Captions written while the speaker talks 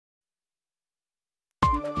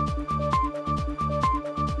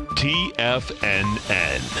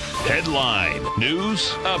TFNN. Headline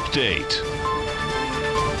News Update.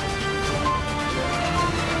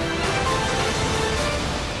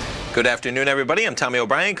 Good afternoon, everybody. I'm Tommy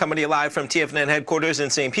O'Brien, coming to you live from TFNN headquarters in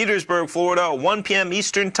St. Petersburg, Florida, 1 p.m.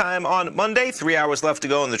 Eastern time on Monday. 3 hours left to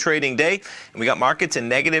go in the trading day, and we got markets in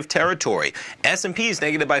negative territory. S&P is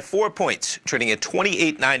negative by 4 points, trading at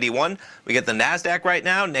 28.91. We get the NASDAQ right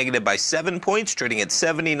now negative by 7 points, trading at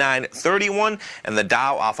 79.31, and the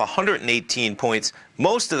Dow off 118 points.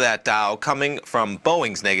 Most of that Dow coming from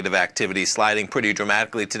Boeing's negative activity, sliding pretty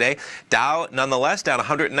dramatically today. Dow, nonetheless, down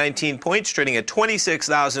 119 points, trading at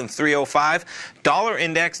 26,305. Dollar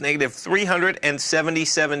index negative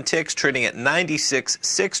 377 ticks, trading at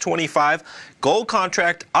 96,625. Gold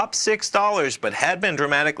contract up $6, but had been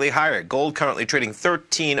dramatically higher. Gold currently trading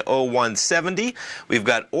 $13.0170. We've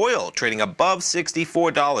got oil trading above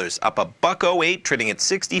 $64, up $1.08, trading at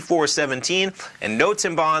 $64.17. And notes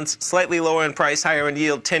and bonds slightly lower in price, higher in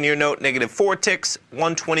yield. 10-year note negative 4 ticks,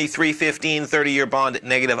 123.15. 30-year bond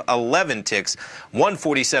negative 11 ticks,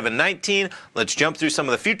 147.19. Let's jump through some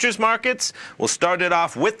of the futures markets. We'll start it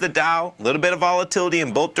off with the Dow. A little bit of volatility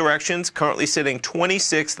in both directions. Currently sitting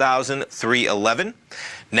 26,311.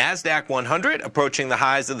 NASDAQ 100 approaching the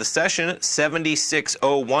highs of the session,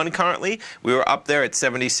 76.01 currently. We were up there at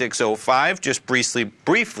 76.05 just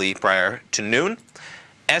briefly prior to noon.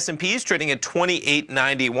 S&P is trading at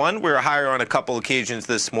 28.91. We were higher on a couple occasions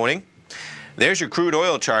this morning. There's your crude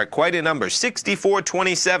oil chart, quite a number,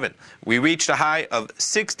 64.27. We reached a high of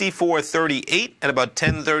 64.38 at about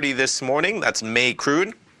 10:30 this morning. That's May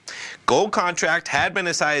crude. Gold contract had been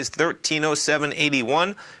as high as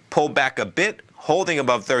 1307.81, pulled back a bit, holding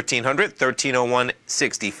above 1300,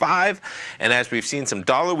 1301.65. And as we've seen some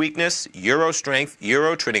dollar weakness, euro strength,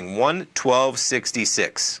 euro trading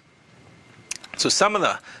 112.66. So some of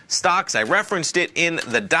the stocks, I referenced it in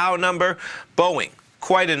the Dow number. Boeing,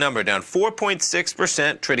 quite a number, down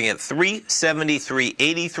 4.6%, trading at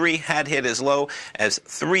 373.83, had hit as low as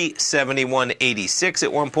 371.86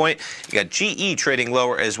 at one point. You got GE trading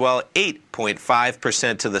lower as well,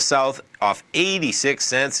 8.5% to the south, off 86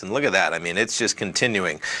 cents. And look at that. I mean, it's just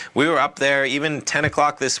continuing. We were up there even 10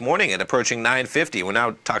 o'clock this morning at approaching 9.50. We're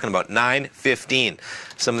now talking about 9.15.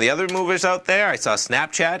 Some of the other movers out there, I saw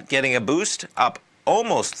Snapchat getting a boost, up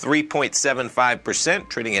almost 3.75%,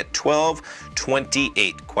 trading at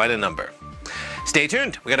 12.28. Quite a number. Stay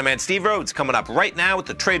tuned. We got a man, Steve Rhodes, coming up right now with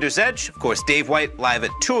the Trader's Edge. Of course, Dave White live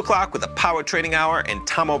at 2 o'clock with the Power Trading Hour, and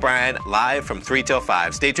Tom O'Brien live from 3 till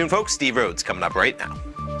 5. Stay tuned, folks. Steve Rhodes coming up right now.